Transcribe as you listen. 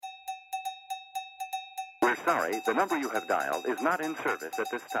We're sorry, the number you have dialed is not in service at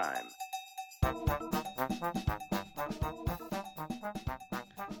this time.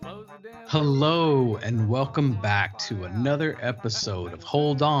 Hello, and welcome back to another episode of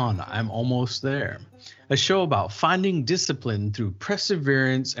Hold On, I'm Almost There, a show about finding discipline through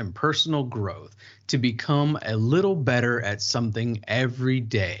perseverance and personal growth to become a little better at something every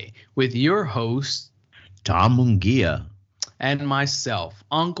day, with your host, Tom Mungia, and myself,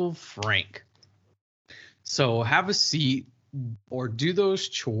 Uncle Frank. So have a seat or do those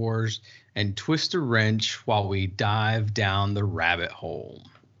chores and twist a wrench while we dive down the rabbit hole.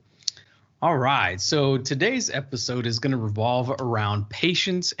 All right, so today's episode is going to revolve around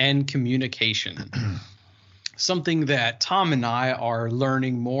patience and communication, something that Tom and I are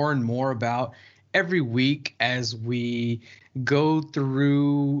learning more and more about every week as we go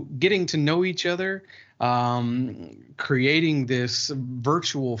through getting to know each other, creating this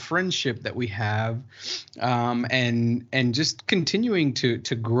virtual friendship that we have, and just continuing to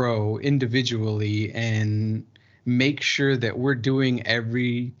grow individually and make sure that we're doing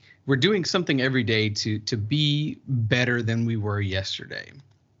something every day to be better than we were yesterday.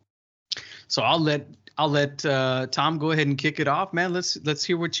 So I'll let Tom go ahead and kick it off, man. Let's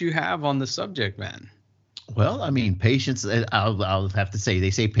hear what you have on the subject, man. Well, I mean, patience, I'll have to say,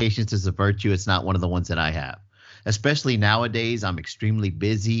 they say patience is a virtue. It's not one of the ones that I have. Especially nowadays, I'm extremely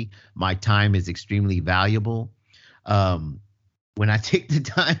busy. My time is extremely valuable. When I take the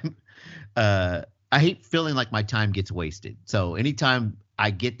time, I hate feeling like my time gets wasted. So anytime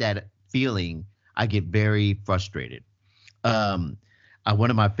I get that feeling, I get very frustrated. One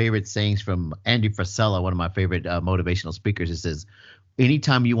of my favorite sayings from Andy Frisella, one of my favorite motivational speakers, it says,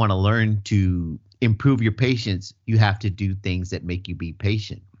 anytime you want to learn to improve your patience, you have to do things that make you be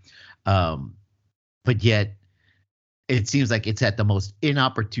patient. But yet, it seems like it's at the most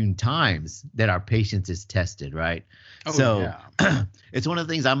inopportune times that our patience is tested, right? Oh, so yeah. It's one of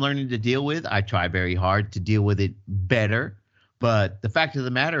the things I'm learning to deal with. I try very hard to deal with it better. But the fact of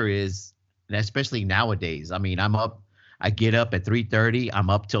the matter is, and especially nowadays, I mean, I get up at 3:30. I'm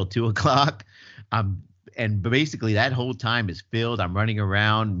up till 2 o'clock. And basically that whole time is filled. I'm running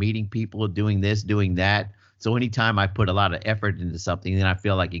around, meeting people, doing this, doing that. So anytime I put a lot of effort into something, then I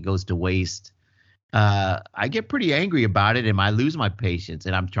feel like it goes to waste. I get pretty angry about it and I lose my patience.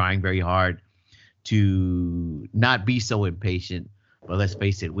 And I'm trying very hard to not be so impatient. But let's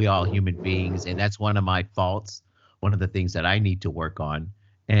face it, we all human beings. And that's one of my faults. One of the things that I need to work on.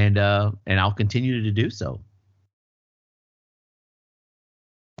 And I'll continue to do so.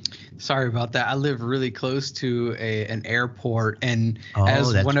 Sorry about that. I live really close to an airport, and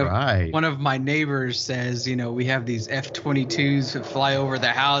one of my neighbors says, we have these F-22s that fly over the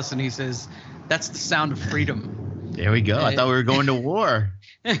house, and he says, that's the sound of freedom. There we go. I thought we were going to war.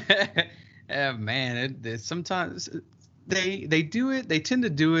 Man, sometimes they do it. They tend to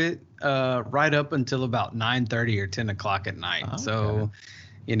do it right up until about 9:30 or 10 o'clock at night. Okay. So,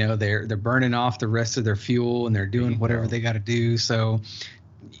 they're burning off the rest of their fuel and they're doing whatever they got to do. So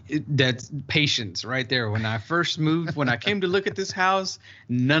that's patience right there. When I first moved, when I came to look at this house,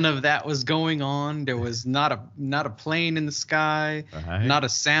 none of that was going on. There was not a plane in the sky, right. Not a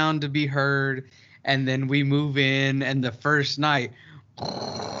sound to be heard. And then we move in, and the first night,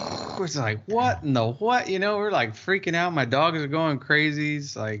 it's like, what in the what? We're like freaking out. My dogs are going crazy.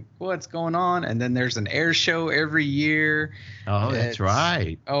 It's like, what's going on? And then there's an air show every year. Oh, that's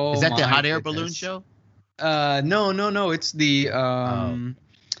right. Oh, is that the hot air balloon show? No. It's the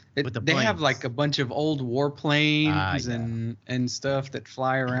they have planes. like a bunch of old warplanes yeah. and stuff that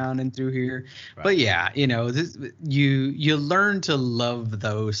fly around and through here. Right. But yeah, you learn to love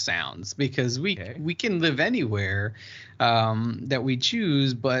those sounds because we can live anywhere that we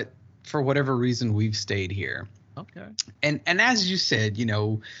choose, but for whatever reason we've stayed here. Okay. And as you said,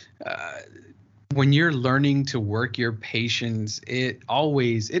 when you're learning to work your patience, it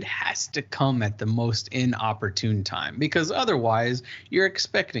has to come at the most inopportune time, because otherwise you're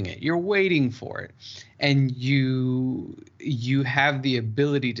expecting it, you're waiting for it, and you have the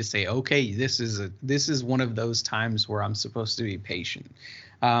ability to say, okay, this is one of those times where I'm supposed to be patient.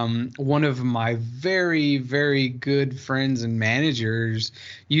 One of my very, very good friends and managers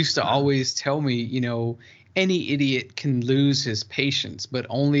used to always tell me, any idiot can lose his patience, but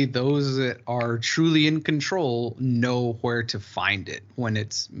only those that are truly in control know where to find it when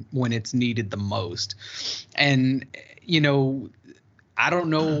it's needed the most. And, I don't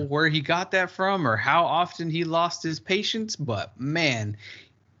know where he got that from or how often he lost his patience, but man,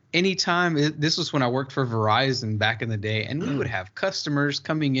 anytime, this was when I worked for Verizon back in the day, and we would have customers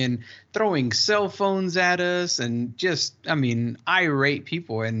coming in throwing cell phones at us and just, irate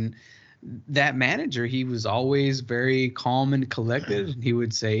people. And that manager, he was always very calm and collected. He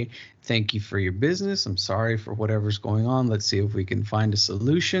would say, "Thank you for your business. I'm sorry for whatever's going on. Let's see if we can find a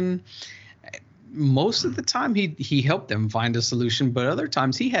solution." Most of the time he helped them find a solution, but other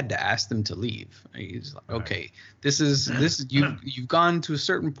times he had to ask them to leave. He's like, okay, this is you've gone to a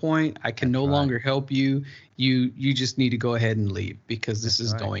certain point. I can no longer help you. You just need to go ahead and leave because this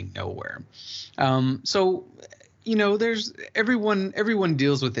is going nowhere. So, there's everyone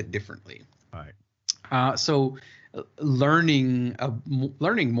deals with it differently. Right. So learning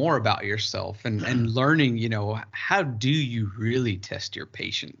more about yourself and learning, how do you really test your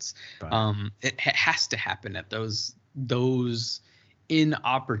patience? Right. It has to happen at those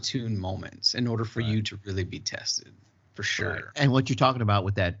inopportune moments in order for you to really be tested, for sure. Right. And what you're talking about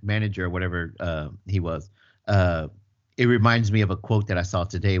with that manager or whatever he was, it reminds me of a quote that I saw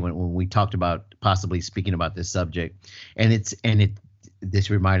today when we talked about possibly speaking about this subject, and this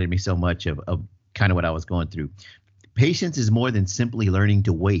reminded me so much of kind of what I was going through. Patience is more than simply learning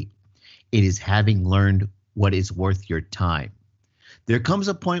to wait. It is having learned what is worth your time. There comes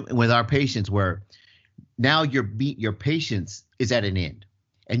a point with our patience where now your patience is at an end,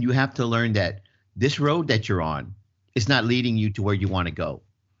 and you have to learn that this road that you're on is not leading you to where you want to go.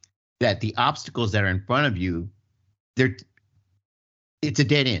 That the obstacles that are in front of you, it's a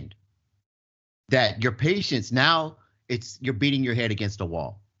dead end. That your patience now, you're beating your head against a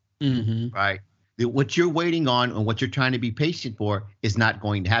wall, right? What you're waiting on and what you're trying to be patient for is not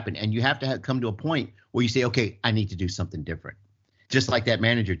going to happen. And you have to come to a point where you say, okay, I need to do something different. Just like that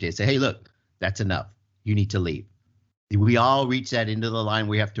manager did. Say, hey, look, that's enough. You need to leave. We all reach that end of the line.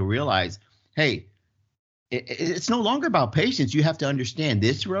 We have to realize, hey, it's no longer about patience. You have to understand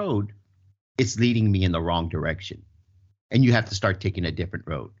this road, it's leading me in the wrong direction. And you have to start taking a different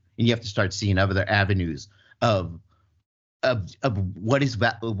road. And you have to start seeing other avenues of what is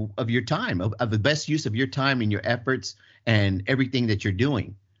of your time, of the best use of your time and your efforts and everything that you're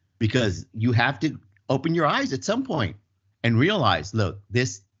doing, because you have to open your eyes at some point and realize, look,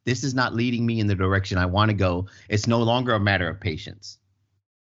 this is not leading me in the direction I want to go. It's no longer a matter of patience.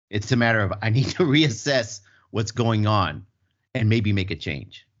 It's a matter of I need to reassess what's going on and maybe make a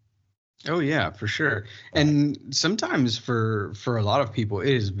change. Oh yeah, for sure. And sometimes for a lot of people,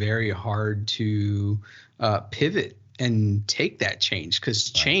 it is very hard to pivot and take that change, because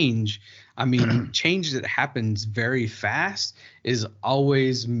change that happens very fast is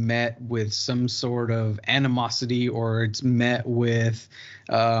always met with some sort of animosity, or it's met with,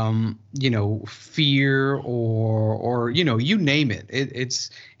 fear or, you name it.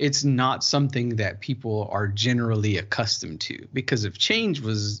 It's not something that people are generally accustomed to, because if change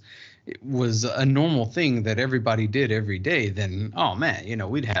was a normal thing that everybody did every day, then, oh man,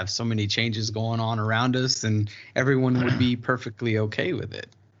 we'd have so many changes going on around us and everyone would be perfectly okay with it.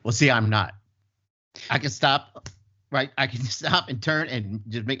 Well, see, I'm not. I can stop, right? I can stop and turn and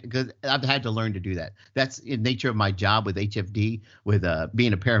just because I've had to learn to do that. That's in nature of my job with HFD, with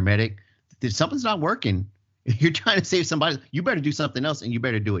being a paramedic. If something's not working, if you're trying to save somebody, you better do something else, and you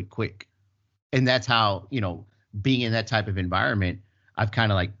better do it quick. And that's how, being in that type of environment, I've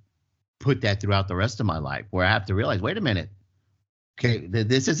kind of like put that throughout the rest of my life, where I have to realize, wait a minute, okay,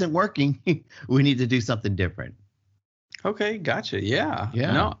 this isn't working. We need to do something different. Okay, gotcha. Yeah.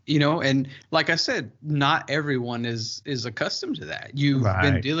 No, and like I said, not everyone is accustomed to that. You've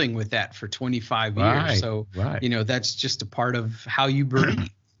been dealing with that for 25 years. So, that's just a part of how you breathe.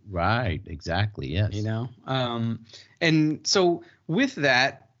 Right. Exactly. Yes. And so with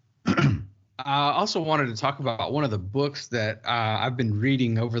that, I also wanted to talk about one of the books that I've been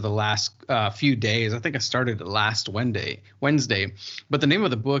reading over the last few days. I think I started it last Wednesday, but the name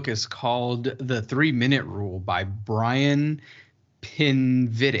of the book is called The 3-Minute Rule by Brian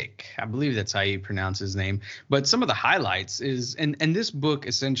Pinvidic. I believe that's how you pronounce his name. But some of the highlights is, and this book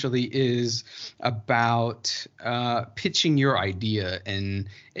essentially is about pitching your idea and,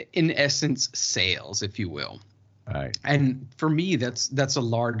 in essence, sales, if you will. Right. And for me, that's a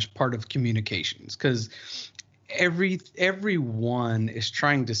large part of communications, because everyone is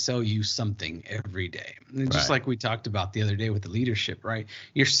trying to sell you something every day. And just like we talked about the other day with the leadership, right?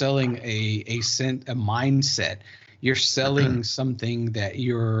 You're selling a mindset. You're selling something that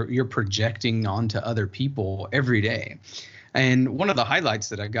you're projecting onto other people every day. And one of the highlights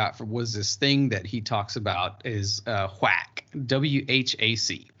that I got was this thing that he talks about is WHAC,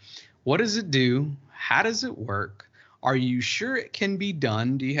 WHAC. What does it do? How does it work? Are you sure it can be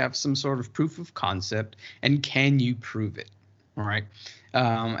done? Do you have some sort of proof of concept? And can you prove it? All right.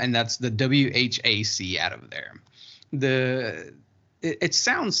 And that's the WHAC out of there. It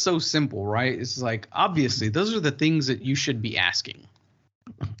sounds so simple, right? It's like, obviously, those are the things that you should be asking.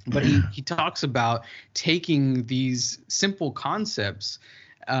 But he talks about taking these simple concepts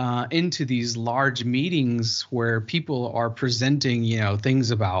into these large meetings where people are presenting,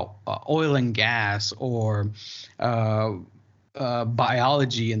 things about oil and gas or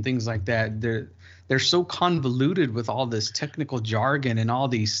biology and things like that. They're so convoluted with all this technical jargon and all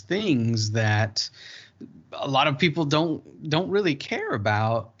these things that a lot of people don't really care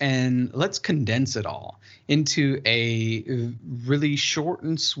about. And let's condense it all into a really short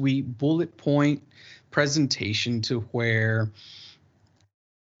and sweet bullet point presentation to where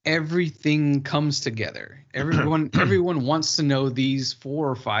everything comes together. Everyone wants to know these 4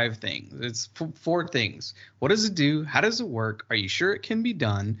 or 5 things. It's 4 things. What does it do? How does it work? Are you sure it can be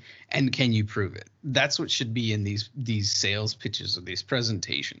done? And can you prove it? That's what should be in these sales pitches or these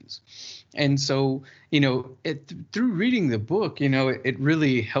presentations. And so, through reading the book, it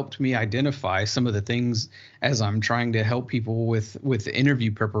really helped me identify some of the things as I'm trying to help people with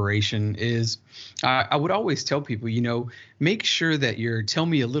interview preparation. Is I would always tell people, make sure that your tell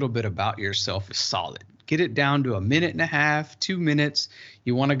me a little bit about yourself is solid. Get it down to 1.5 minutes, 2 minutes.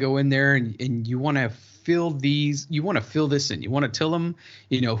 You want to go in there and you want to fill this in. You want to tell them,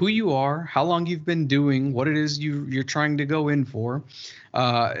 who you are, how long you've been doing, what it is you're trying to go in for.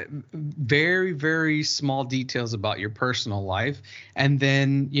 Very, very small details about your personal life. And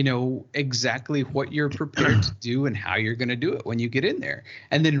then, exactly what you're prepared to do and how you're going to do it when you get in there.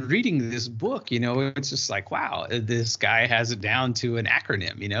 And then reading this book, it's just like, wow, this guy has it down to an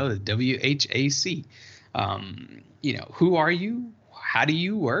acronym, the WHAC. Who are you? How do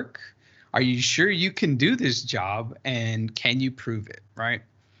you work? Are you sure you can do this job, and can you prove it? Right?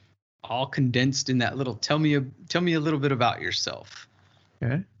 All condensed in that little. Tell me a little bit about yourself.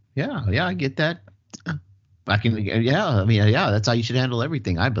 Okay. Yeah, I get that. I can. Yeah, I mean, yeah, that's how you should handle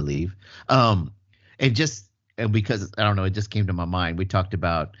everything, I believe. And because I don't know, it just came to my mind. We talked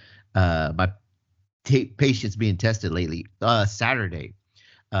about my patients being tested lately. Saturday,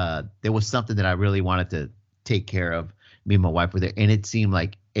 there was something that I really wanted to take care of. Me and my wife were there, and it seemed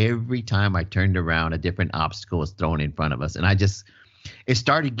like every time I turned around, a different obstacle was thrown in front of us. And it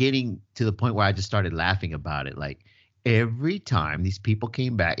started getting to the point where I just started laughing about it. Like every time these people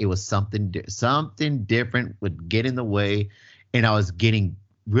came back, it was something different would get in the way. And I was getting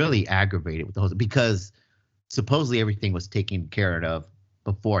really aggravated with the whole, because supposedly everything was taken care of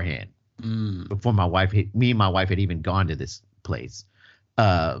beforehand, before me and my wife had even gone to this place.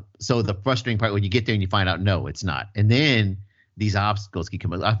 So the frustrating part when you get there and you find out, no, it's not. And then these obstacles keep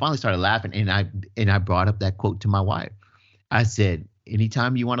coming. I finally started laughing, and I brought up that quote to my wife. I said,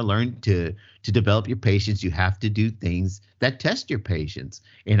 anytime you want to learn to develop your patience, you have to do things that test your patience.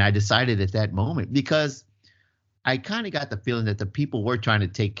 And I decided at that moment, because I kind of got the feeling that the people were trying to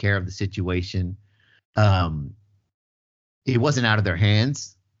take care of the situation. It wasn't out of their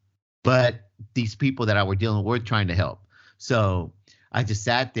hands, but these people that I were dealing with were trying to help. So I just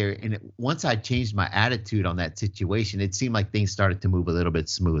sat there, and once I changed my attitude on that situation, it seemed like things started to move a little bit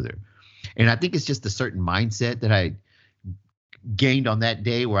smoother. And I think it's just a certain mindset that I gained on that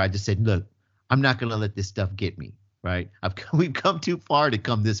day, where I just said, look, I'm not going to let this stuff get me, right? We've come too far to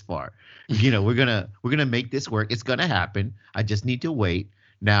come this far. We're going to make this work. It's going to happen. I just need to wait.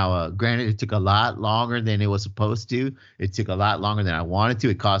 Now, granted, it took a lot longer than it was supposed to. It took a lot longer than I wanted to.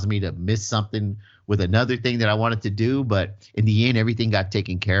 It caused me to miss something with another thing that I wanted to do. But in the end, everything got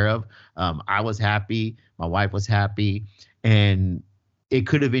taken care of. I was happy. My wife was happy. And it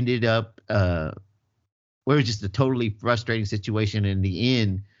could have ended up where it was just a totally frustrating situation in the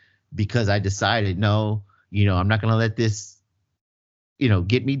end, because I decided, no, I'm not going to let this,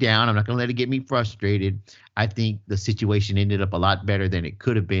 get me down. I'm not going to let it get me frustrated. I think the situation ended up a lot better than it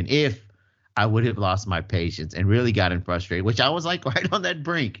could have been if I would have lost my patience and really gotten frustrated, which I was like right on that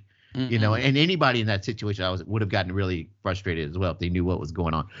brink. And anybody in that situation would have gotten really frustrated as well if they knew what was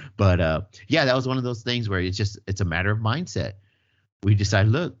going on. But yeah, that was one of those things where it's a matter of mindset. We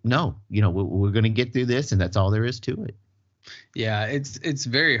decided, look, no, we're going to get through this, and that's all there is to it. Yeah, it's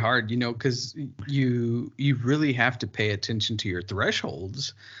very hard, because you really have to pay attention to your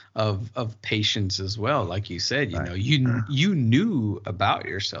thresholds of patience as well. Like you said, Right. you knew about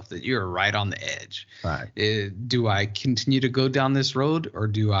yourself that you're right on the edge. Right. Do I continue to go down this road, or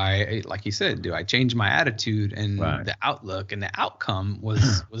do I, like you said, do I change my attitude? And Right. the outlook and the outcome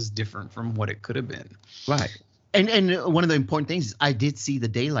was different from what it could have been. Right. And one of the important things is I did see the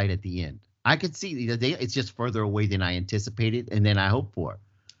daylight at the end. I could see the day. It's just further away than I anticipated and then I hoped for.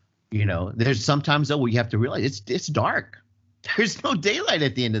 There's sometimes though where you have to realize it's dark. There's no daylight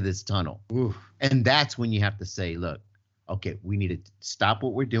at the end of this tunnel. Ooh. And that's when you have to say, look, okay, we need to stop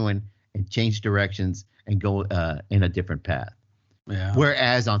what we're doing and change directions and go in a different path. Yeah.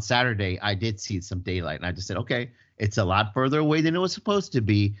 Whereas on Saturday, I did see some daylight, and I just said, okay, it's a lot further away than it was supposed to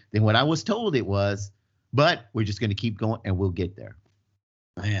be, than what I was told it was, but we're just going to keep going, and we'll get there.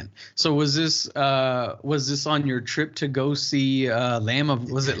 Man. So was this on your trip to go see Lamb of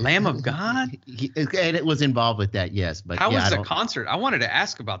God? And it was involved with that, yes. But how was the concert? I wanted to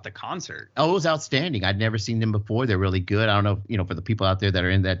ask about the concert. Oh, it was outstanding. I'd never seen them before. They're really good. I don't know, for the people out there that are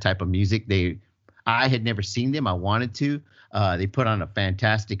in that type of music, I had never seen them. I wanted to. They put on a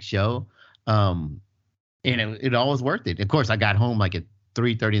fantastic show, and it all was worth it. Of course, I got home like at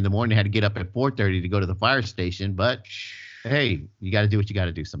 3:30 in the morning. I had to get up at 4:30 to go to the fire station, but hey, you got to do what you got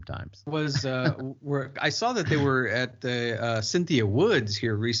to do sometimes. I saw that they were at the Cynthia Woods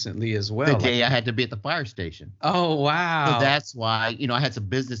here recently as well. The day I had to be at the fire station. Oh, wow. So that's why, I had some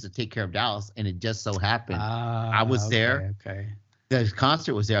business to take care of Dallas, and it just so happened I was there. Okay. The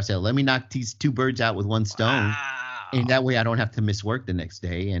concert was there. I said, let me knock these two birds out with one stone. Wow. And that way I don't have to miss work the next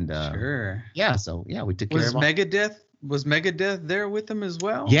day. And sure. Yeah, so yeah, we took care of Was Megadeth there with them as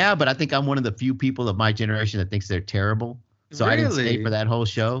well? Yeah, but I think I'm one of the few people of my generation that thinks they're terrible. So really? I didn't stay for that whole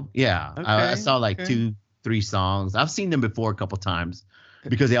show. Yeah. Okay, I saw like 2-3 songs. I've seen them before a couple times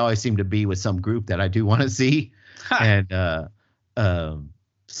because they always seem to be with some group that I do want to see. And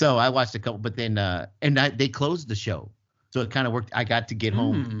so I watched a couple, but then they closed the show. So it kind of worked. I got to get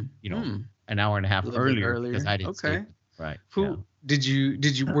home, an hour and a half earlier because I didn't stay. Right. Did you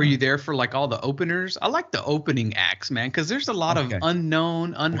were you there for like all the openers? I like the opening acts, man, because there's a lot of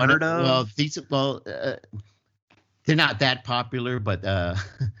unknown, unheard of. They're not that popular, but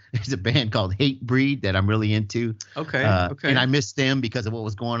there's a band called Hatebreed that I'm really into. Okay. And I missed them because of what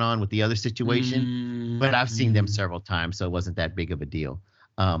was going on with the other situation. But I've seen them several times, so it wasn't that big of a deal.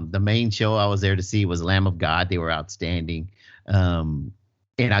 The main show I was there to see was Lamb of God. They were outstanding. And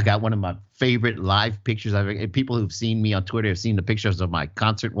I got one of my favorite live pictures. People who've seen me on Twitter have seen the pictures of my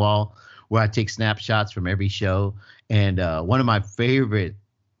concert wall where I take snapshots from every show. And one of my favorite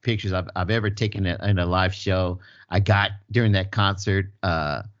pictures I've ever taken in a live show I got during that concert.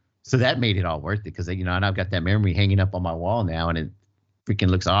 So that made it all worth it because, and I've got that memory hanging up on my wall now, and it freaking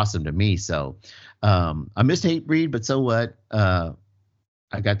looks awesome to me. So I missed Hatebreed, but so what?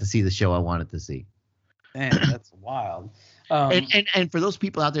 I got to see the show I wanted to see. Man, that's wild. And for those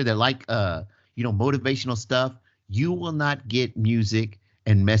people out there that like motivational stuff, you will not get music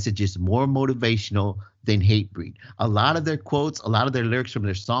and messages more motivational than Hatebreed. A lot of their quotes, a lot of their lyrics from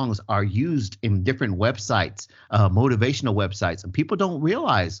their songs are used in different websites, motivational websites, and people don't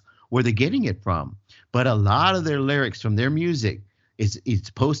realize where they're getting it from. But a lot of their lyrics from their music it's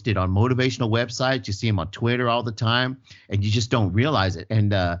posted on motivational websites. You see them on Twitter all the time, and you just don't realize it.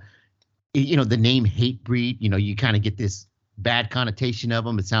 And the name Hatebreed, you kind of get this bad connotation of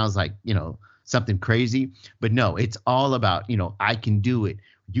them. It sounds like something crazy, but no, it's all about I can do it.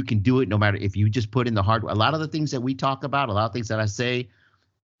 You can do it no matter if you just put in the hard work. A lot of the things that we talk about, a lot of things that I say,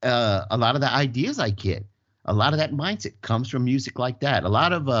 a lot of the ideas I get, a lot of that mindset comes from music like that. A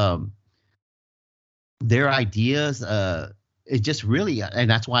lot of their ideas, it just really, and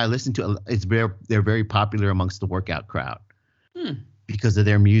that's why I listen to it. They're very popular amongst the workout crowd because of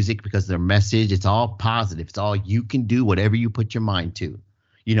their music, because of their message. It's all positive. It's all you can do whatever you put your mind to.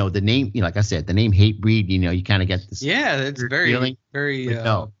 The name, like I said, the name Hatebreed, you kind of get this. Yeah, it's very, feeling. Very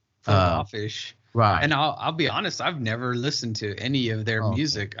offish. Right. And I'll be honest, I've never listened to any of their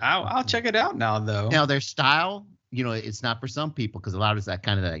music. I'll check it out now, though. Now, their style, it's not for some people because a lot of it's that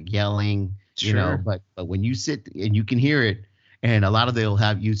kind of like yelling, Sure. But when you sit and you can hear it, and a lot of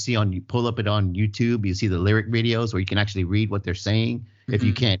you pull up it on YouTube, you see the lyric videos where you can actually read what they're saying if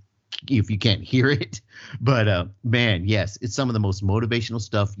you can't hear it. But man, yes, it's some of the most motivational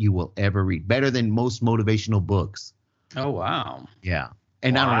stuff you will ever read. Better than most motivational books. Oh, wow. Yeah.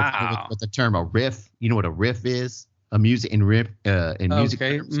 And I don't know if you know what the term a riff, you know what a riff is? A music in riff in music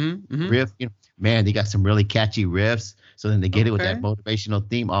terms. Riff, man, they got some really catchy riffs. So then they get it with that motivational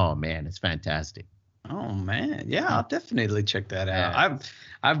theme. Oh man, it's fantastic. Oh man, yeah, I'll definitely check that out.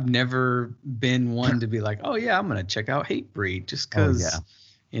 I've never been one to be like, oh yeah, I'm gonna check out Hatebreed just because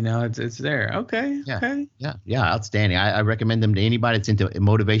it's there. Okay. Yeah, outstanding. I recommend them to anybody that's into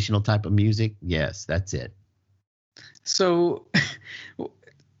motivational type of music. Yes, that's it. So,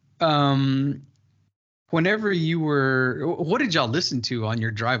 whenever what did y'all listen to on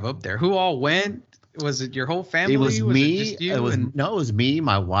your drive up there? Who all went? Was it your whole family? It was me. It just you? It was me,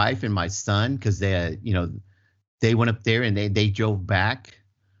 my wife, and my son because they went up there and they drove back,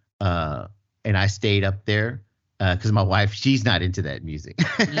 and I stayed up there. because my wife, she's not into that music.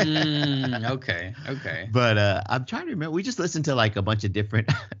 Okay. But I'm trying to remember. We just listened to like a bunch of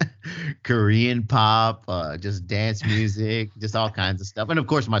different Korean pop, just dance music, just all kinds of stuff. And of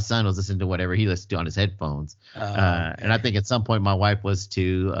course, my son was listening to whatever he listened to on his headphones. Okay. And I think at some point my wife was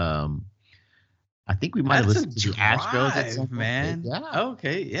too. I think we might have listened to the Astros at some point. Man. Yeah.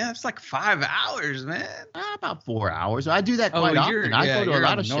 Okay. Yeah, it's like 5 hours, man. About 4 hours. I do that quite often. I go to a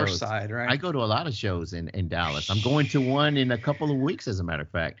lot of north shows. Side, right? I go to a lot of shows in Dallas. I'm going to one in a couple of weeks, as a matter of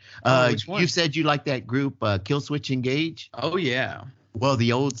fact. Which one? You said you like that group, Killswitch Engage. Oh yeah. Well,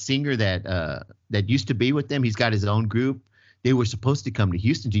 the old singer that used to be with them, he's got his own group. They were supposed to come to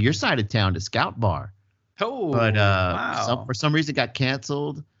Houston, to your side of town, to Scout Bar. Oh, But wow. for some reason, it got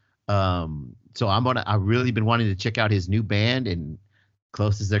canceled. So I've really been wanting to check out his new band, and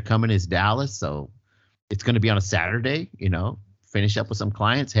closest they're coming is Dallas. So it's going to be on a Saturday, finish up with some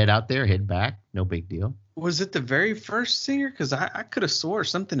clients, head out there, head back. No big deal. Was it the very first singer? Because I could have swore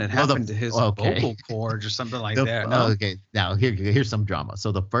something had happened to his vocal cords or something like that. No? Okay. Now here's some drama.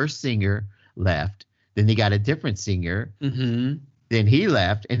 So the first singer left, then they got a different singer. Mm-hmm. Then he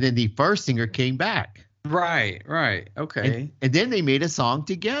left, and then the first singer came back. Right. Okay. And then they made a song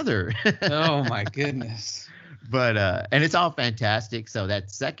together. Oh my goodness. But and it's all fantastic. So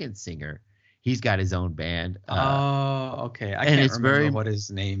that second singer, he's got his own band. Okay. I and can't it's remember what his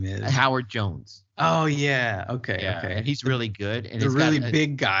name is. Howard Jones. Oh yeah. Okay. Yeah, Okay. and he's really good. And the it's really got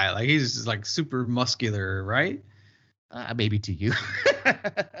big guy. Like he's like super muscular, right? Maybe to you.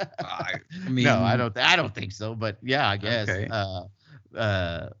 I mean, no, I don't think so. But yeah, I guess.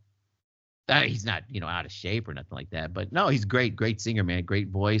 Okay. He's not, out of shape or nothing like that. But no, he's great singer, man. Great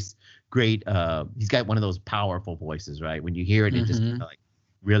voice. Great. He's got one of those powerful voices, right? When you hear it, it just like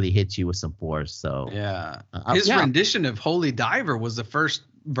really hits you with some force. So yeah, his rendition of Holy Diver was the first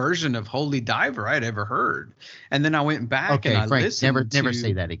version of Holy Diver I'd ever heard, and then I went back and I Frank, listened. never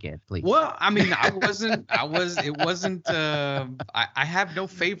say that again, please. Well, I mean, it wasn't. I have no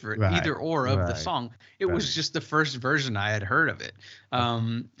favorite either or of the song. It was just the first version I had heard of it.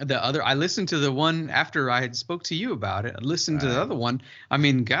 I listened to the one after I had spoke to you about it. I listened to the other one. I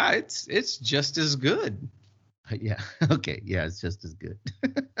mean, God, it's just as good. Yeah. Okay. Yeah, it's just as good.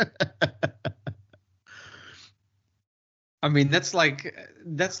 I mean, that's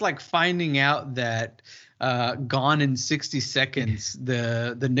like finding out that Gone in 60 Seconds,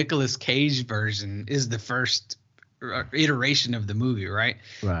 the Nicolas Cage version, is the first iteration of the movie, right?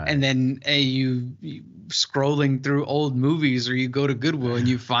 Right. And then you scrolling through old movies, or you go to Goodwill and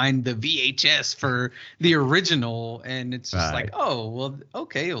you find the VHS for the original, and it's just like, oh, well,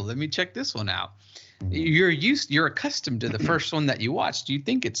 okay, well, let me check this one out. You're accustomed to the first one that you watched. You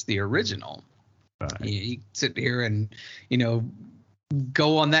think it's the original. Right. You sit here and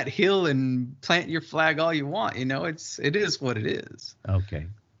go on that hill and plant your flag all you want. It is what it is. Okay.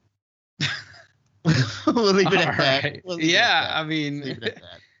 We'll leave it at that. I mean, leave it at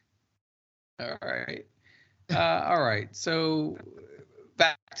that. All right. All right. So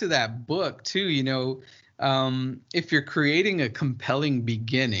back to that book too. If you're creating a compelling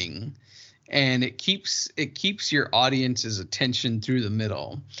beginning, and it keeps your audience's attention through the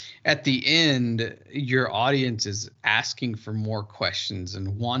middle. At the end, your audience is asking for more questions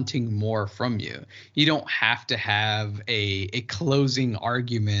and wanting more from you. You don't have to have a closing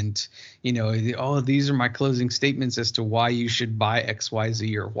argument, these are my closing statements as to why you should buy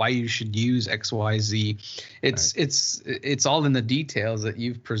XYZ or why you should use XYZ. It's all in the details that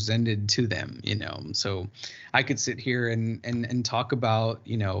you've presented to them, So I could sit here and talk about,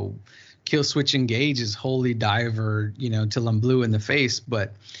 Killswitch Engage is Holy Diver, till I'm blue in the face.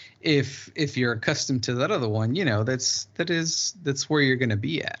 But if you're accustomed to that other one, that's where you're going to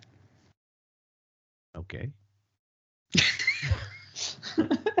be at. Okay.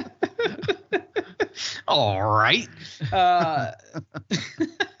 All right.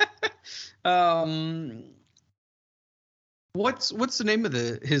 What's the name of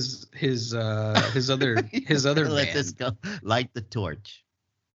his other Let band? this go. Light the Torch.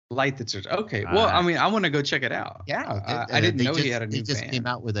 Light the Torch. Okay. Well, I mean, I want to go check it out. Yeah. I didn't know he had a new band. They just came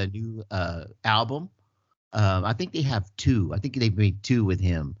out with a new album. I think they have two. I think they've made two with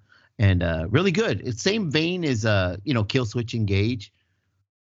him, and really good. It's same vein as Killswitch Engage.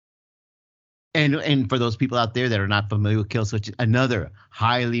 And for those people out there that are not familiar with Killswitch, another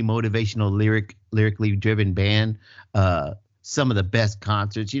highly motivational, lyrically driven band. Some of the best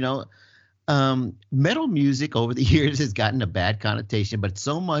concerts. Metal music over the years has gotten a bad connotation, but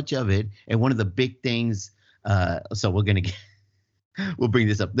so much of it, and one of the big things. So we'll bring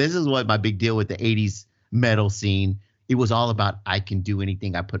this up. This is what my big deal with the '80s metal scene It was all about, I can do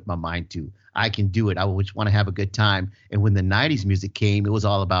anything I put my mind to. I can do it. I just want to have a good time. And when the 90s music came, it was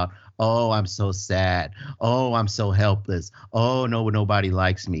all about, oh, I'm so sad. Oh, I'm so helpless. Oh, no, nobody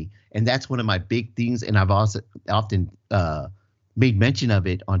likes me. And that's one of my big things. And I've also often made mention of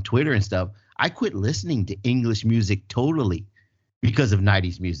it on Twitter and stuff. I quit listening to English music totally because of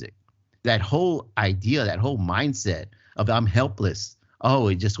 90s music. That whole idea, that whole mindset of I'm helpless. Oh,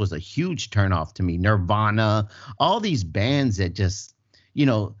 it just was a huge turnoff to me. Nirvana, all these bands that just,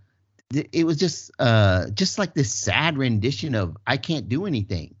 it was just like this sad rendition of I can't do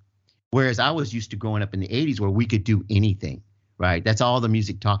anything. Whereas I was used to growing up in the 80s where we could do anything, right? That's all the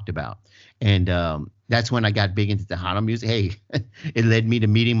music talked about. And that's when I got big into Tejano music. Hey, it led me to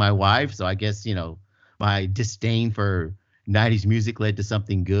meeting my wife. So I guess, my disdain for 90s music led to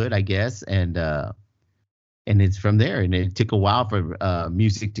something good, I guess. And it's from there. And it took a while for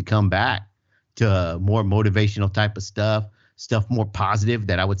music to come back to more motivational type of stuff more positive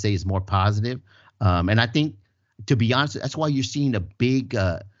that I would say is more positive. And I think, to be honest, that's why you're seeing a big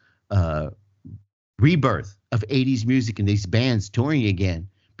rebirth of 80s music and these bands touring again.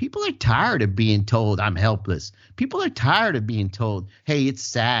 People are tired of being told I'm helpless. People are tired of being told, hey, it's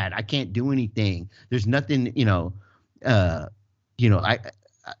sad. I can't do anything. There's nothing, I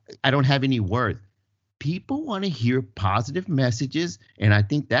don't have any worth. People want to hear positive messages. And I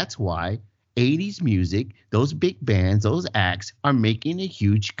think that's why 80s music, those big bands, those acts are making a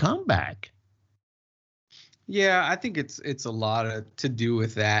huge comeback. Yeah, I think it's a lot to do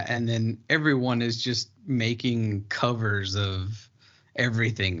with that. And then everyone is just making covers of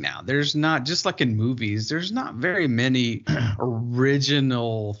everything now. There's not, just like in movies, there's not very many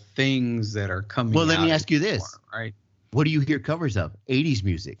original things that are coming out. Well, let me ask you this. Right? What do you hear covers of? 80s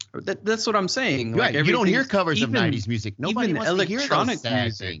music. That's what I'm saying. Right. You don't hear covers of 90s music. Nobody wants to hear those sad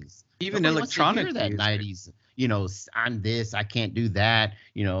music. Things. Even Nobody electronic wants to hear that music. 90s, I'm this, I can't do that,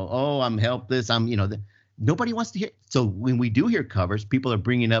 oh, I'm helpless, nobody wants to hear. So when we do hear covers, people are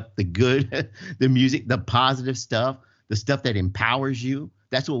bringing up the good, the music, the positive stuff, the stuff that empowers you.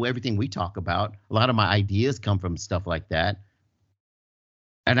 That's what everything we talk about. A lot of my ideas come from stuff like that.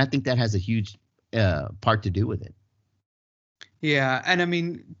 And I think that has a huge part to do with it. Yeah. And I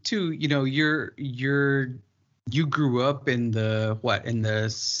mean, too, you grew up in the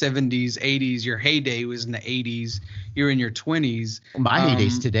 70s, 80s. Your heyday was in the 80s. You're in your 20s. My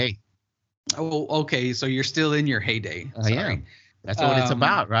heydays today. Oh, okay. So you're still in your heyday. I am. That's what it's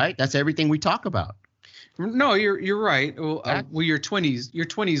about, right? That's everything we talk about. No, you're right. Well, your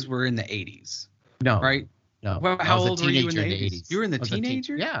 20s were in the 80s. No. Right? No. Well, how old were you in the 80s? You were in the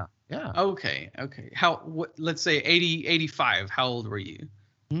teenager? Yeah. Okay. Let's say 80, 85. How old were you?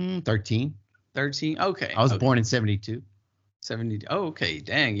 13. 13? Okay. I was born in 72. 70. Oh, okay.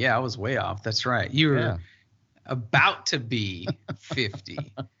 Dang. Yeah, I was way off. That's right. You were about to be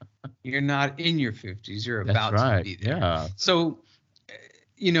 50. You're not in your 50s. You're about to be there. Yeah. So,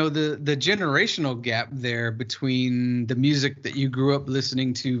 the generational gap there between the music that you grew up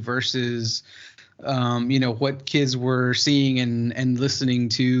listening to versus what kids were seeing and listening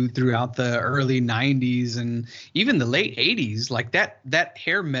to throughout the early 90s and even the late 80s, like that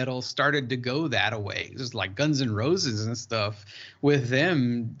hair metal started to go that way. Just like Guns N' Roses and stuff with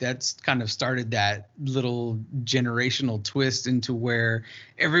them, that's kind of started that little generational twist into where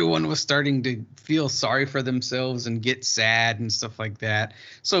everyone was starting to feel sorry for themselves and get sad and stuff like that.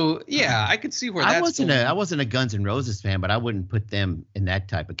 So yeah, I could see where I wasn't a Guns N' Roses fan, but I wouldn't put them in that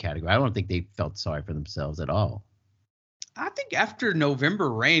type of category. I don't think they felt sorry for themselves at all. I think after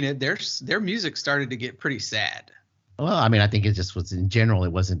November Rain, their music started to get pretty sad. Well, I mean, I think it just was, in general,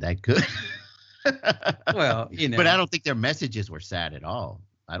 it wasn't that good. Well, but I don't think their messages were sad at all.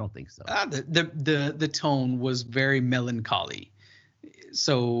 I don't think so. The tone was very melancholy.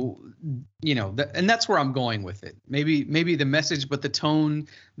 So, and that's where I'm going with it. Maybe the message, but the tone,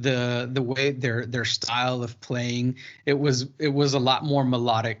 the way their style of playing, it was a lot more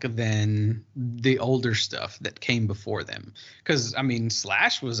melodic than the older stuff that came before them. Because I mean,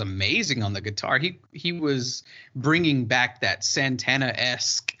 Slash was amazing on the guitar. He was bringing back that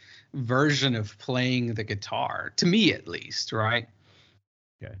Santana-esque version of playing the guitar, to me at least, right?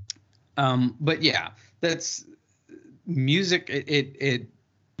 Okay. But yeah, that's music. It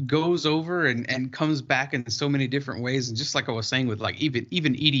goes over and comes back in so many different ways. And just like I was saying with like even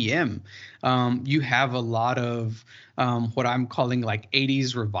EDM, you have a lot of what I'm calling like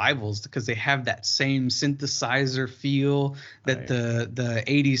 80s revivals, because they have that same synthesizer feel that the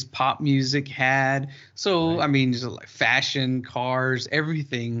 80s pop music had. So I mean, just like fashion, cars,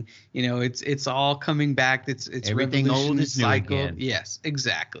 everything, it's all coming back. It's everything old is new again. Yes,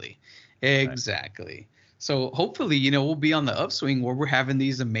 exactly. So hopefully, we'll be on the upswing where we're having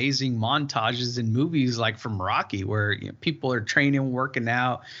these amazing montages in movies like from Rocky, where people are training, working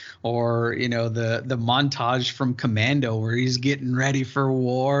out, or the montage from Commando where he's getting ready for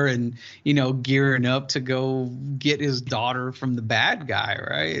war and gearing up to go get his daughter from the bad guy.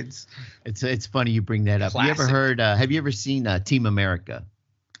 Right? It's funny you bring that up. Classic. Have you ever seen Team America?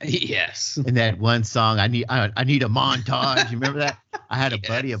 Yes. And that one song, I need a montage. You remember that? I had a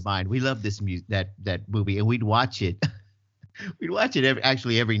buddy of mine. We loved this that movie, and we'd watch it. We'd watch it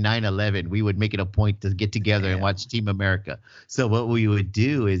every 9/11. We would make it a point to get together and watch Team America. So what we would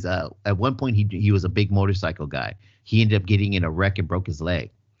do is, at one point he was a big motorcycle guy. He ended up getting in a wreck and broke his leg.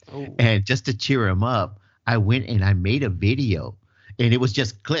 Oh. And just to cheer him up, I went and I made a video, and it was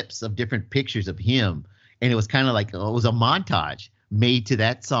just clips of different pictures of him, and it was kind of like it was a montage made to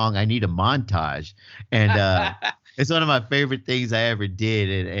that song. I need a montage, and it's one of my favorite things I ever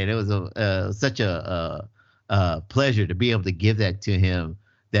did, and it was such a pleasure to be able to give that to him.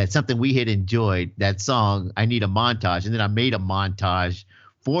 That's something we had enjoyed. That song, I need a montage, and then I made a montage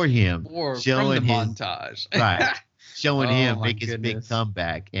for him, showing his montage, right, showing him make his big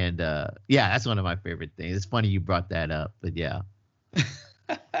comeback, and that's one of my favorite things. It's funny you brought that up, but yeah.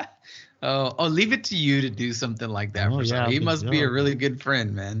 Oh, leave it to you to do something like that for somebody. He must be a really good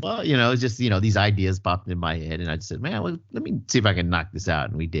friend, man. Well, it's just, these ideas popped in my head, and I just said, man, well, let me see if I can knock this out.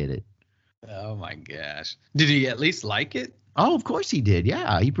 And we did it. Oh, my gosh. Did he at least like it? Oh, of course he did.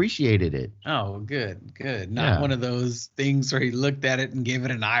 Yeah, he appreciated it. Oh, good. Not one of those things where he looked at it and gave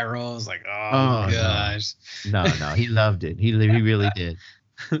it an eye roll. I was like, oh gosh. No, he loved it. He really did.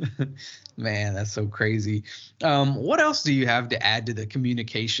 Man, that's so crazy. What else do you have to add to the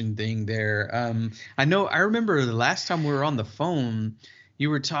communication thing there? I remember the last time we were on the phone,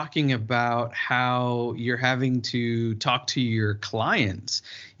 you were talking about how you're having to talk to your clients.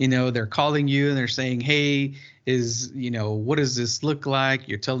 They're calling you and they're saying, hey, what does this look like?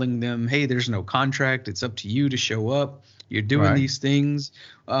 You're telling them, hey, there's no contract. It's up to you to show up. You're doing these things.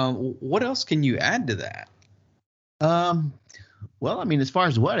 What else can you add to that? Well, I mean, as far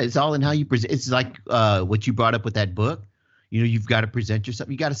as it's all in how you present. It's like what you brought up with that book. You've got to present yourself.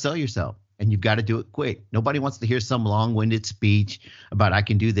 You got to sell yourself, and you've got to do it quick. Nobody wants to hear some long-winded speech about I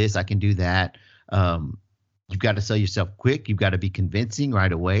can do this, I can do that. You've got to sell yourself quick. You've got to be convincing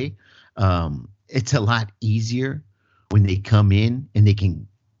right away. It's a lot easier when they come in and they can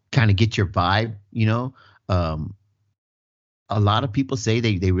kind of get your vibe. A lot of people say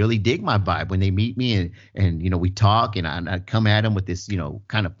they really dig my vibe when they meet me and we talk and I come at them with this,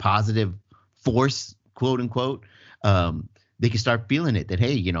 kind of positive force, quote unquote. They can start feeling it that,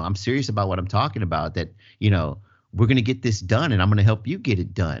 hey, I'm serious about what I'm talking about, that, we're going to get this done and I'm going to help you get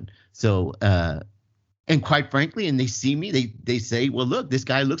it done. So, and quite frankly, and they see me, they say, well, look, this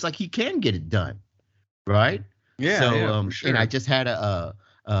guy looks like he can get it done. Right. Yeah. So, for sure. And I just had a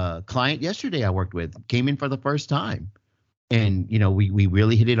client yesterday I worked with, came in for the first time. And, we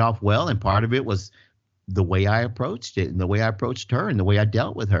really hit it off well. And part of it was the way I approached it and the way I approached her and the way I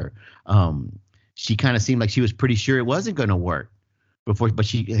dealt with her. She kind of seemed like she was pretty sure it wasn't going to work before.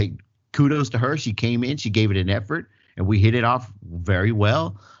 But kudos to her. She came in, she gave it an effort, and we hit it off very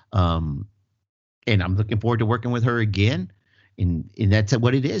well. And I'm looking forward to working with her again. And that's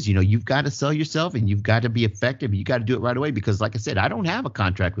what it is. You've got to sell yourself and you've got to be effective. You got to do it right away because, like I said, I don't have a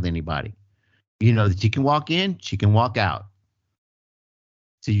contract with anybody. That she can walk in, she can walk out.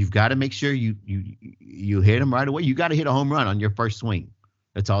 So you've got to make sure you hit them right away. You got to hit a home run on your first swing.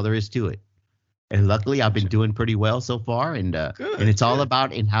 That's all there is to it. And luckily, I've been doing pretty well so far. And it's all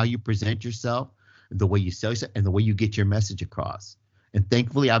about in how you present yourself, the way you sell yourself, and the way you get your message across. And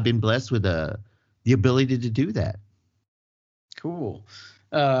thankfully, I've been blessed with the ability to do that. Cool.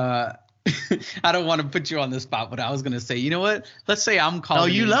 I don't want to put you on the spot, but I was going to say, you know what? Let's say I'm calling. Oh,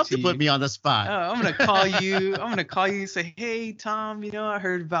 you love to put me on the spot. I'm going to call you. I'm going to call you and say, hey, Tom, I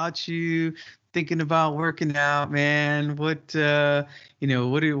heard about you thinking about working out, man. What are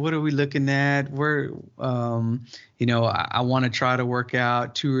we looking at? Where, I want to try to work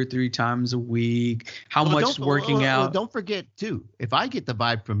out 2 or 3 times a week. How much working out? Don't forget too, if I get the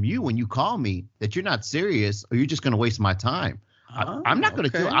vibe from you when you call me that you're not serious or you're just going to waste my time, I'm not going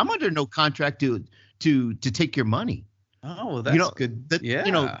to do it. I'm under no contract to take your money. Oh, well, that's good.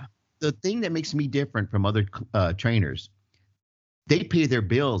 The thing that makes me different from other trainers, they pay their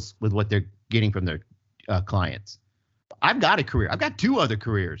bills with what they're getting from their clients. I've got a career. I've got 2 other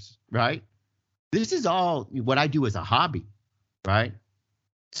careers, right? This is all what I do as a hobby, right?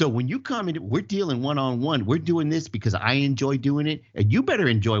 So when you come in, we're dealing one-on-one. We're doing this because I enjoy doing it, and you better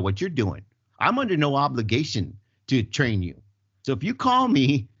enjoy what you're doing. I'm under no obligation to train you. So if you call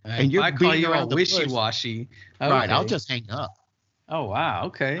me and If you're I call beating you around all the bush, wishy-washy, right? I'll okay. just hang up. Oh wow,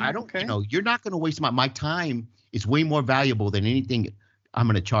 okay, I don't, okay, you're not going to waste my time is way more valuable than anything I'm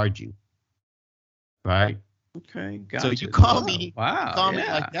going to charge you, right? okay, So you gotcha. call Wow, me, wow,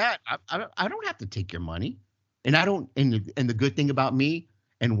 yeah. like that. I don't have to take your money, and I don't. And the good thing about me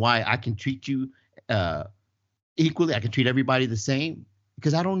and why I can treat you uh, equally, I can treat everybody the same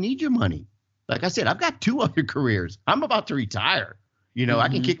because I don't need your money. Like I said, I've got 2 other careers. I'm about to retire. I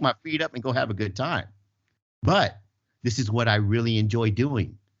can Hmm. kick my feet up and go have a good time. But this is what I really enjoy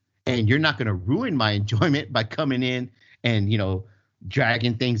doing. And you're not going to ruin my enjoyment by coming in and,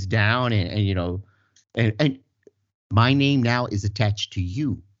 dragging things down and my name now is attached to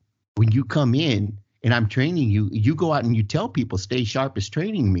you. When you come in and I'm training you, you go out and you tell people Stay Sharp is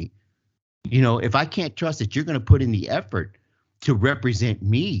training me. If I can't trust that you're going to put in the effort to represent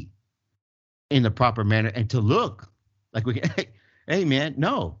me in the proper manner and to look like hey man,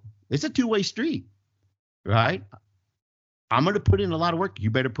 no, it's a two-way street, right? I'm going to put in a lot of work.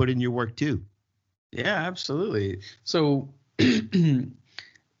 You better put in your work too. Yeah, absolutely. So, do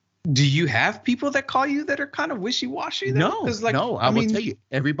you have people that call you that are kind of wishy-washy though? No, Because, like, no, I will tell you,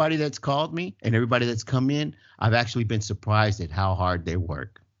 everybody that's called me and everybody that's come in, I've actually been surprised at how hard they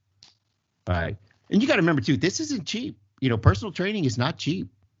work. Right. And you got to remember too, this isn't cheap. Personal training is not cheap.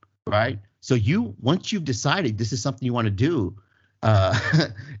 Right. So once you've decided this is something you want to do,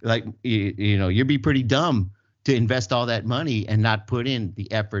 like, you'd be pretty dumb to invest all that money and not put in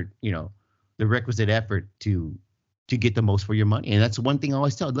the effort, the requisite effort to get the most for your money. And that's one thing I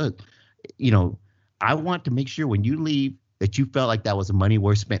always tell. Look, I want to make sure when you leave that you felt like that was money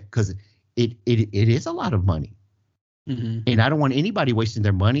worth spent, because it is a lot of money. Mhm. And I don't want anybody wasting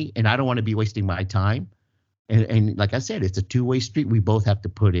their money, and I don't want to be wasting my time. And like I said, it's a two-way street. We both have to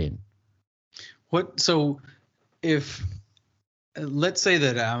put in. So if let's say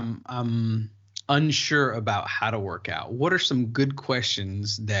that I'm unsure about how to work out, what are some good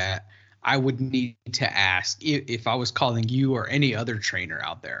questions that I would need to ask if I was calling you or any other trainer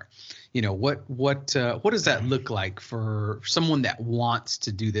out there? What does that look like for someone that wants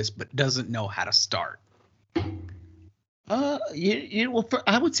to do this but doesn't know how to start? I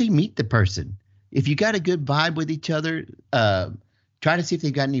would say meet the person. If you got a good vibe with each other, try to see if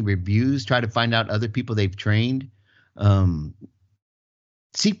they've got any reviews. Try to find out other people they've trained.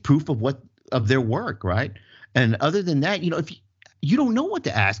 See proof of their work, right? And other than that, if you don't know what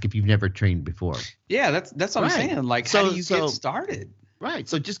to ask if you've never trained before. Yeah, that's what I'm saying. Like, how do you get started? Right.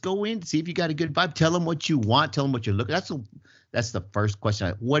 So just go in, see if you got a good vibe. Tell them what you want. Tell them what you're looking. That's the first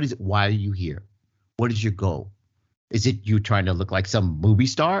question. What is it? Why are you here? What is your goal? Is it you trying to look like some movie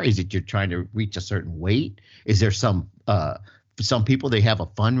star? Is it you're trying to reach a certain weight? Is there some people, they have a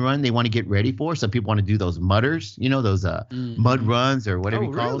fun run they want to get ready for? Some people want to do those mudders, those mud runs or whatever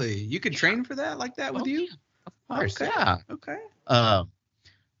you call really? it. You could train for that like that with you? Yeah, of course. Okay. Yeah. Okay.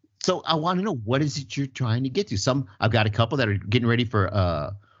 So I want to know, what is it you're trying to get to? I've got a couple that are getting ready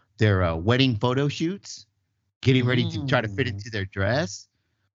for their wedding photo shoots, getting ready to try to fit into their dress.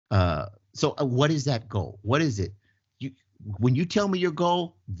 So what is that goal? What is it? When you tell me your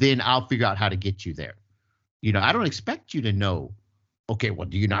goal, then I'll figure out how to get you there. I don't expect you to know, okay, well,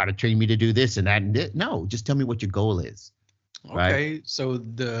 do you know how to train me to do this and that and that? No, just tell me what your goal is. Okay. Right? So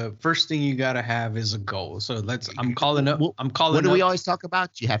the first thing you got to have is a goal. So I'm calling up. What do we always talk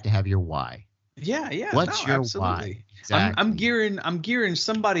about? You have to have your why. Yeah. What's your absolutely. why? Exactly. I'm gearing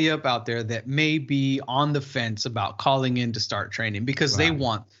somebody up out there that may be on the fence about calling in to start training because they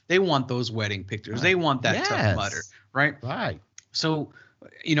want those wedding pictures. Right. They want that tough mudder. Right. Right. So,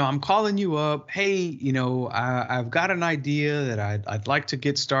 I'm calling you up. Hey, I've got an idea that I'd like to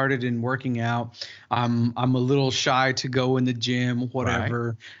get started in working out. I'm a little shy to go in the gym,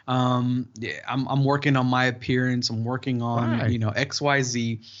 whatever. Right. I'm working on my appearance. I'm working on,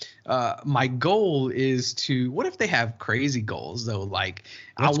 XYZ. My goal is what if they have crazy goals though? Like,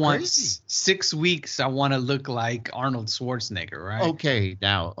 I want 6 weeks. I want to look like Arnold Schwarzenegger, right? Okay.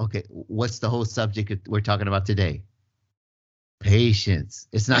 What's the whole subject we're talking about today? Patience.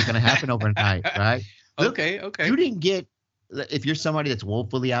 It's not going to happen overnight, right? Look, okay. You didn't get, if you're somebody that's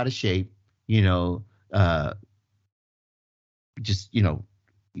woefully out of shape, that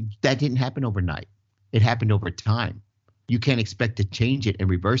didn't happen overnight. It happened over time. You can't expect to change it and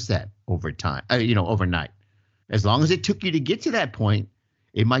reverse that over time, overnight. As long as it took you to get to that point,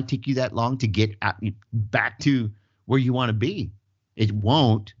 it might take you that long to get back to where you want to be. It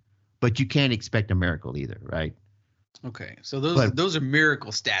won't, but you can't expect a miracle either, right? Okay, so those are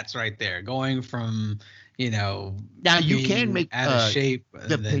miracle stats right there, going from now you can make out of shape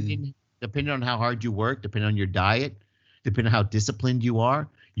depending on how hard you work, depending on your diet, depending on how disciplined you are.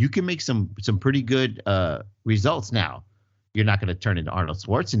 you can make some pretty good results. Now, you're not going to turn into Arnold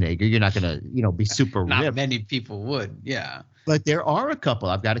Schwarzenegger. You're not going to, be super Not ripped. many people would. Yeah. But there are a couple.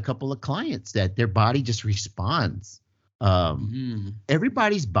 I've got a couple of clients that their body just responds.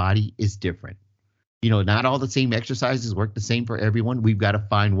 Everybody's body is different. Not all the same exercises work the same for everyone. We've got to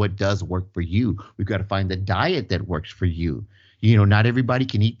find what does work for you. We've got to find the diet that works for you. Not everybody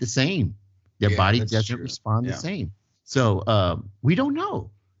can eat the same. Their body doesn't respond the same. So we don't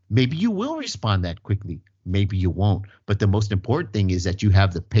know. Maybe you will respond that quickly. Maybe you won't. But the most important thing is that you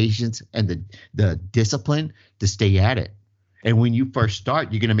have the patience and the discipline to stay at it. And when you first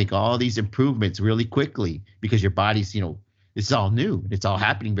start, you're going to make all these improvements really quickly because your body's, it's all new. It's all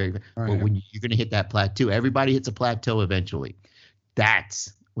happening very fast. Right. But when you're going to hit that plateau, everybody hits a plateau eventually.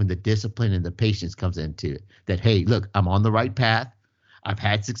 That's when the discipline and the patience comes into it. That, hey, look, I'm on the right path. I've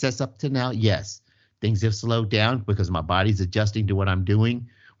had success up to now. Yes, things have slowed down because my body's adjusting to what I'm doing.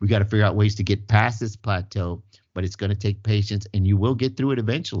 We got to figure out ways to get past this plateau, but it's going to take patience, and you will get through it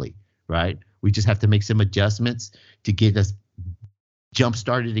eventually, right? We just have to make some adjustments to get us jump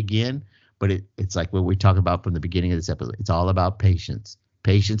started again. But it's like what we talked about from the beginning of this episode. It's all about patience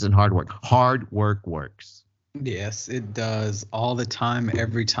and hard work. Hard work works. Yes, it does all the time,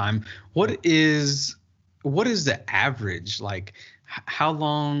 every time. What is the average? Like, how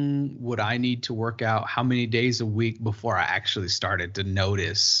long would I need to work out? How many days a week before I actually started to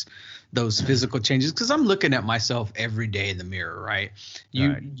notice those physical changes? Because I'm looking at myself every day in the mirror, right?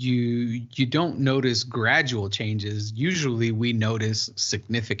 You don't notice gradual changes. Usually we notice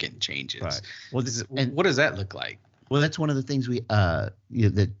significant changes. Right. Well, what does that look like? Well, that's one of the things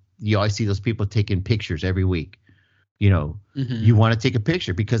that you always see those people taking pictures every week. You want to take a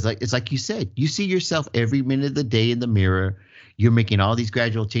picture because it's like you said, you see yourself every minute of the day in the mirror. You're making all these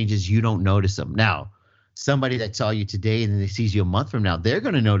gradual changes. You don't notice them. Now, somebody that saw you today and then they sees you a month from now, they're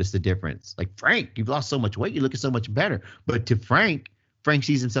going to notice the difference. Like, Frank, you've lost so much weight. You're looking so much better. But to Frank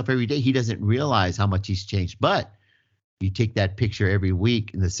sees himself every day. He doesn't realize how much he's changed. But you take that picture every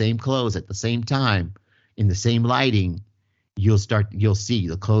week in the same clothes at the same time, in the same lighting, you'll see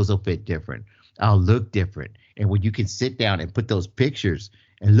the clothes will fit different. I'll look different. And when you can sit down and put those pictures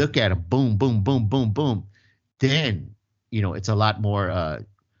and look at them, boom, boom, boom, boom, boom, then it's a lot more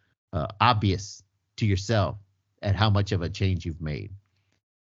obvious to yourself at how much of a change you've made.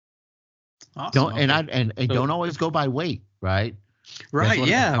 Awesome. Don't always go by weight, right? Right.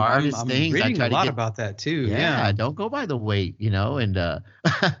 Yeah. I'm reading a lot about that too. Yeah. Don't go by the weight, and I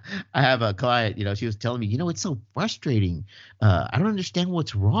have a client, she was telling me, it's so frustrating. I don't understand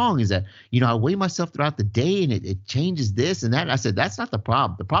what's wrong is that, I weigh myself throughout the day and it changes this and that. And I said, that's not the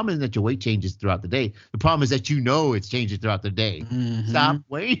problem. The problem isn't that your weight changes throughout the day. The problem is that it's changing throughout the day. Mm-hmm. Stop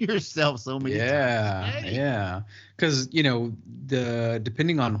weighing yourself so many times. Yeah. Because,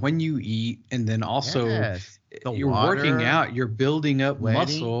 depending on when you eat and then also you're working out, you're building up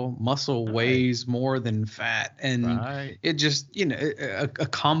muscle. Muscle weighs more than fat. And it just, a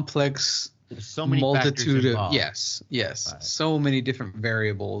complex so many multitude of yes. Right. So many different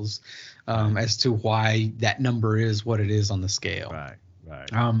variables as to why that number is what it is on the scale. Right.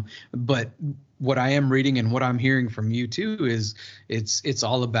 But what I am reading and what I'm hearing from you too is it's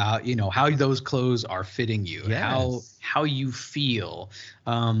all about, how those clothes are fitting you, how you feel.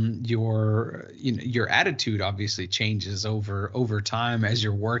 Your attitude obviously changes over time as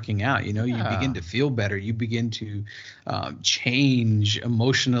you're working out. You begin to feel better. You begin to change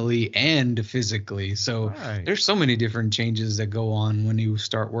emotionally and physically. So there's so many different changes that go on when you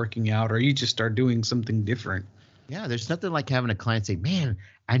start working out or you just start doing something different. Yeah, there's nothing like having a client say, "Man,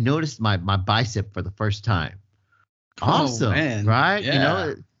 I noticed my bicep for the first time." Awesome, man. Right?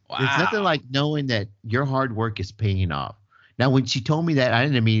 Yeah. There's nothing like knowing that your hard work is paying off. Now, when she told me that, I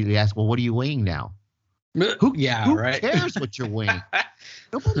didn't immediately ask, "Well, what are you weighing now?" Who cares what you're weighing?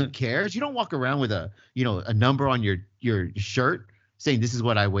 Nobody cares. You don't walk around with a number on your shirt saying this is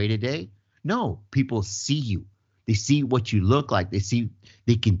what I weigh today. No, people see you. They see what you look like.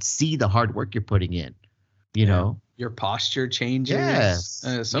 They can see the hard work you're putting in. Your posture changes. Yes.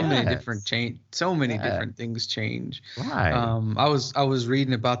 Many different different things change. Right. I was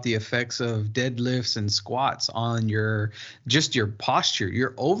reading about the effects of deadlifts and squats on your posture,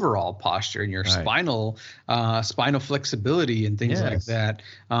 your overall posture, and your spinal flexibility and things like that.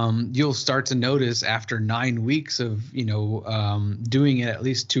 You'll start to notice after 9 weeks of doing it at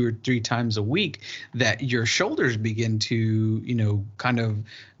least 2 or 3 times a week that your shoulders begin to kind of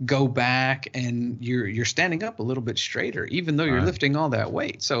go back and you're standing up a little bit straighter, even though you're lifting all that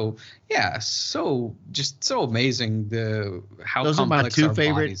weight. So just so amazing how those are my complex 2 our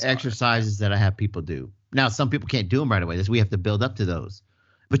favorite bodies exercises that I have people do. Now, some people can't do them right away. We have to build up to those.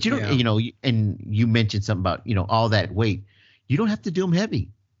 But you don't, Yeah. and you mentioned something about, all that weight. You don't have to do them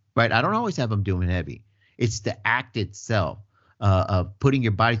heavy, right? I don't always have them doing heavy. It's the act itself of putting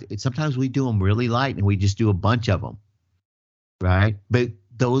your body. Sometimes we do them really light and we just do a bunch of them, right? But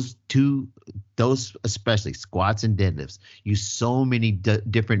those especially squats and deadlifts, use so many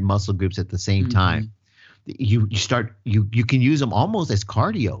different muscle groups at the same time. You can use them almost as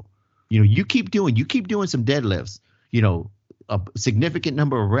cardio. You keep doing some deadlifts, a significant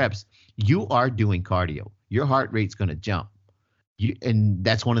number of reps, you are doing cardio. Your heart rate's going to jump. And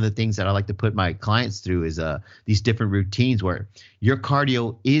that's one of the things that I like to put my clients through is these different routines where your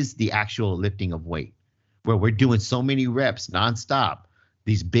cardio is the actual lifting of weight, where we're doing so many reps nonstop,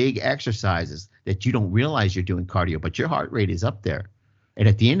 these big exercises that you don't realize you're doing cardio, but your heart rate is up there. And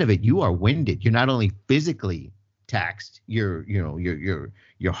at the end of it, you are winded. You're not only physically taxed, your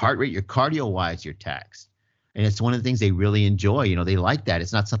heart rate, your cardio wise, you're taxed. And it's one of the things they really enjoy. They like that.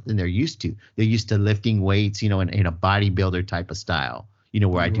 It's not something they're used to. They're used to lifting weights, in a bodybuilder type of style,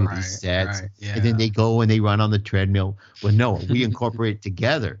 where I do these sets. Yeah. And then they go and they run on the treadmill. Well, no, we incorporate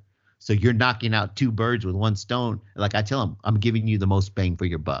together. So you're knocking out two birds with one stone. Like I tell them, I'm giving you the most bang for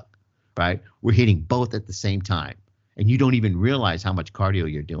your buck, right? We're hitting both at the same time. And you don't even realize how much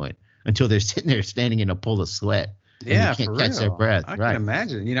cardio you're doing until they're sitting there standing in a pool of sweat. Yeah, can't for catch real. their breath. I Right. can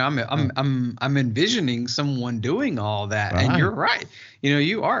imagine. I'm envisioning someone doing all that, and you're right.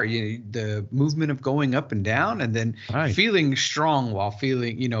 You are. The movement of going up and down, and then feeling strong while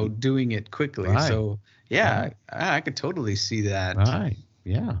feeling, doing it quickly. Right. So yeah, I could totally see that. Right.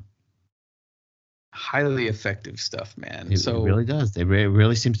 Yeah. Highly effective stuff, man. It really does. It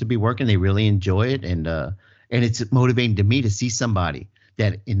really seems to be working. They really enjoy it, and it's motivating to me to see somebody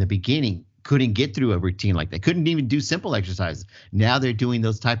that in the beginning couldn't get through a routine like that, couldn't even do simple exercises. Now they're doing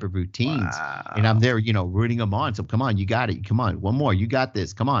those type of routines, and I'm there, rooting them on. So come on, you got it. Come on, one more, you got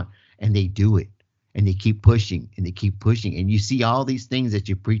this. Come on, and they do it, and they keep pushing, and they keep pushing, and you see all these things that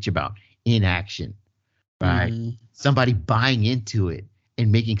you preach about in action, right? Somebody buying into it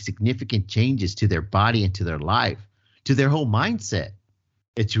and making significant changes to their body and to their life, to their whole mindset.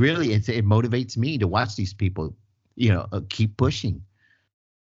 It motivates me to watch these people, keep pushing.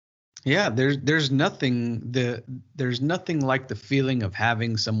 Yeah, there's nothing like the feeling of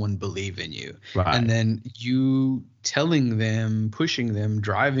having someone believe in you, right. And then you telling them, pushing them,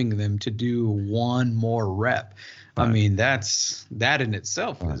 driving them to do one more rep. Right. I mean, that in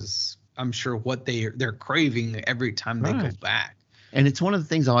itself is, I'm sure, what they're craving every time they go back. And it's one of the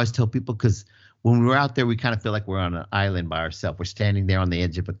things I always tell people, because when we're out there, we kind of feel like we're on an island by ourselves. We're standing there on the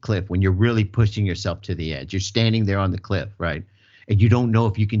edge of a cliff. When you're really pushing yourself to the edge, you're standing there on the cliff, right? And you don't know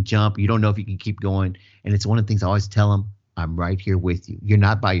if you can jump. You don't know if you can keep going. And it's one of the things I always tell them, I'm right here with you. You're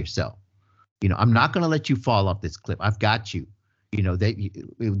not by yourself. I'm not going to let you fall off this cliff. I've got you.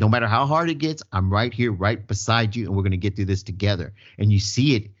 No matter how hard it gets, I'm right here, right beside you. And we're going to get through this together. And you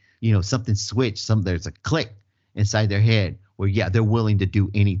see it, something switch, there's a click inside their head where, yeah, they're willing to do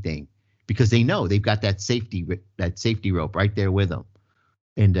anything because they know they've got that safety rope right there with them.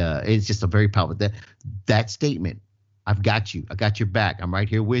 And it's just a very powerful, that statement. I've got you. I got your back. I'm right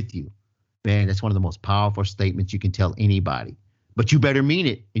here with you. Man, that's one of the most powerful statements you can tell anybody. But you better mean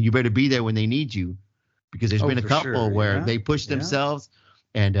it, and you better be there when they need you, because there's been a couple where they pushed themselves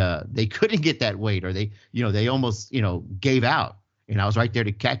and they couldn't get that weight, or they almost, gave out, and I was right there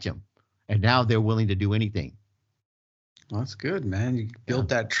to catch them. And now they're willing to do anything. Well, that's good, man. You built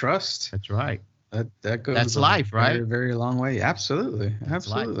that trust. That's right. That goes. That's life, right? Very, very long way. Absolutely. That's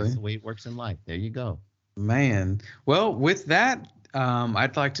life. That's the way it works in life. There you go. Man. Well, with that,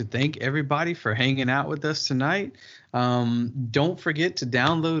 I'd like to thank everybody for hanging out with us tonight. Don't forget to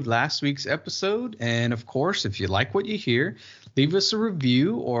download last week's episode. And of course, if you like what you hear, leave us a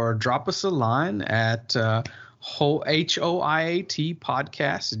review or drop us a line at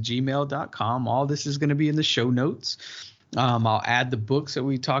hoiatpodcast@gmail.com. All this is going to be in the show notes. I'll add the books that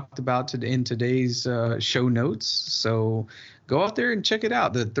we talked about in today's show notes. So go out there and check it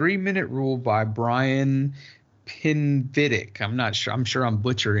out. The 3-Minute Rule by Brian Pinvidic. I'm sure I'm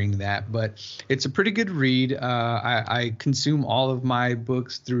butchering that, but it's a pretty good read. I consume all of my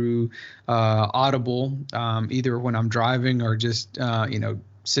books through Audible, either when I'm driving or just,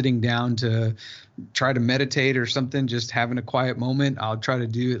 sitting down to try to meditate or something, just having a quiet moment. I'll try to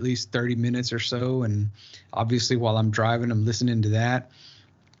do at least 30 minutes or so. And obviously while I'm driving, I'm listening to that.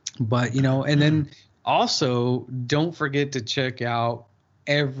 But, and then also don't forget to check out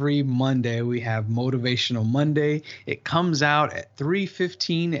every Monday. We have Motivational Monday. It comes out at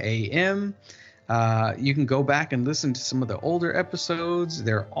 3:15 a.m. You can go back and listen to some of the older episodes.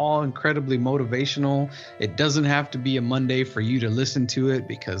 They're all incredibly motivational. It doesn't have to be a Monday for you to listen to it,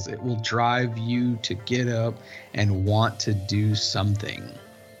 because it will drive you to get up and want to do something.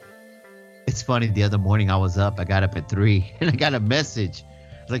 It's funny. The other morning I was up. I got up at 3 and I got a message.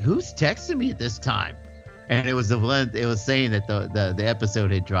 I was like, who's texting me at this time? And it was the one. It was saying that the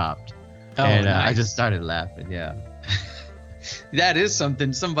episode had dropped. Oh, and nice. I just started laughing. Yeah. That is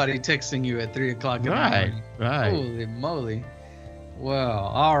something. Somebody texting you at 3 o'clock in the morning. Right. Holy moly. Well,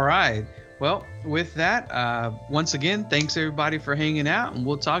 all right. Well, with that, once again, thanks everybody for hanging out, and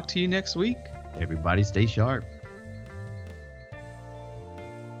we'll talk to you next week. Everybody stay sharp.